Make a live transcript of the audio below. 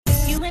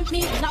and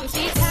me, long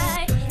she's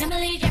tight. Never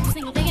leave every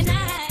single day and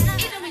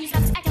night. Even when you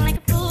stop acting like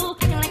a fool,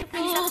 acting like a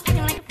fool, acting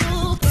like a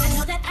fool. I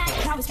know that I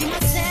can always be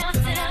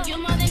myself. You're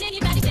more than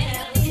anybody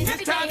there.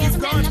 This time you've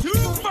gone too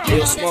far.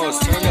 Yo, Smallz,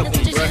 turn up on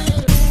the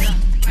record.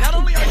 Not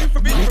only are you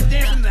forbidden from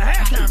dancing in the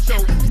halftime show,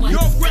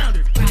 you're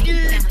grounded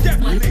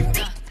indefinitely.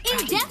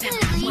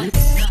 Indefinitely?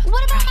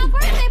 What about my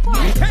birthday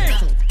party?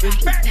 Cancelled. In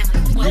fact,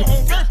 your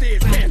whole birthday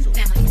is canceled.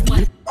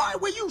 Why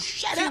will you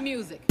shut up?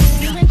 Music.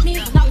 You and me,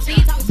 long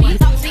she's, long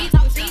she's, long she's,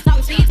 long she's,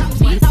 long she's, long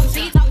she's, long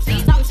she's, long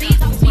she's, long she's,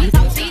 long she's,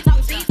 long she's,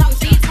 long she's, long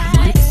she's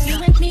tight. You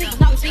and me,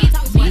 long she's,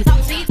 long she's,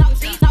 long she's, long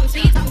she's, long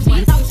she's, long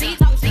she's, long she's,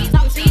 long she's,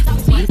 long she's,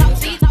 long she's, long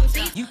she's, long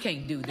she's. You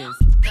can't do this.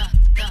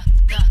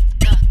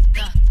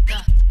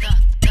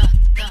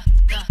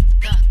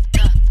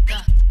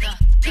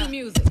 Cue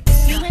music.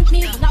 You and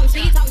me, long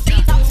she's, long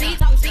she's, long she's,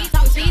 long she's,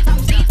 long she's,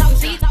 long she's, long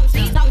she's, long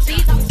she's, long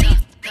she's, long she's.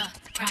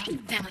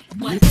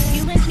 What?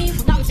 You and me,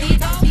 long she's,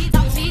 long she's, long she's,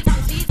 long she's,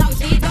 long she's, long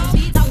she's, long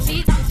she's,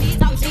 long she's,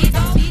 long she's,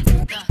 long she's,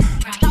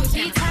 long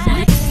she's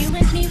tight. You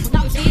and me,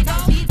 long she's, long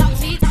she's, long she's, long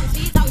she's, long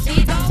she's, long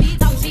she's, long she's,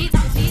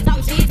 long she's,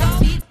 long she's, long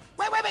she's.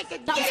 Wait,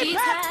 Long she's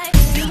tight.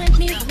 You and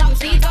me, long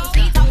she's, long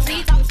she's, long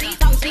she's, long she's, long she's,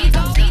 long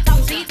she's,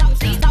 long she's, long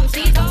she's, long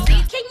she's, long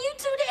she's. Can you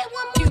do that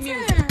one more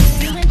time?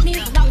 You and me,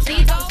 long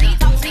she's, long she's,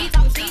 long she's,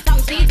 long she's,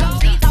 long she's, long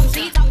she's, long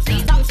she's, long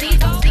she's, long she's,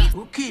 long she's.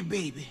 Okay,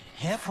 baby,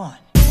 have fun.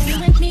 You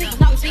and me,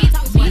 long she's,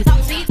 long she's,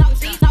 long she's, long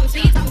she's, long she's, long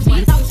she's, long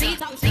she's, long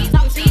she's, long she's,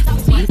 long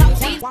she's, long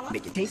she's.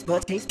 Make your taste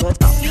buds.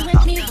 You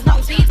and me,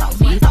 long she's, long she's, long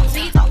she's, long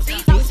she's, long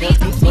she's, long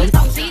she's,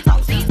 long she's,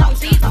 long she's, long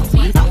she's, long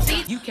she's, long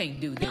she's. You can't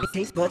do this.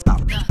 Taste buds.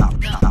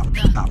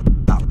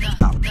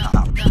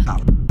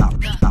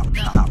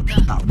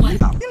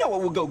 You know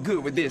what will go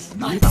good with this?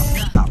 Here we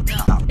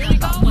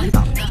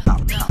go.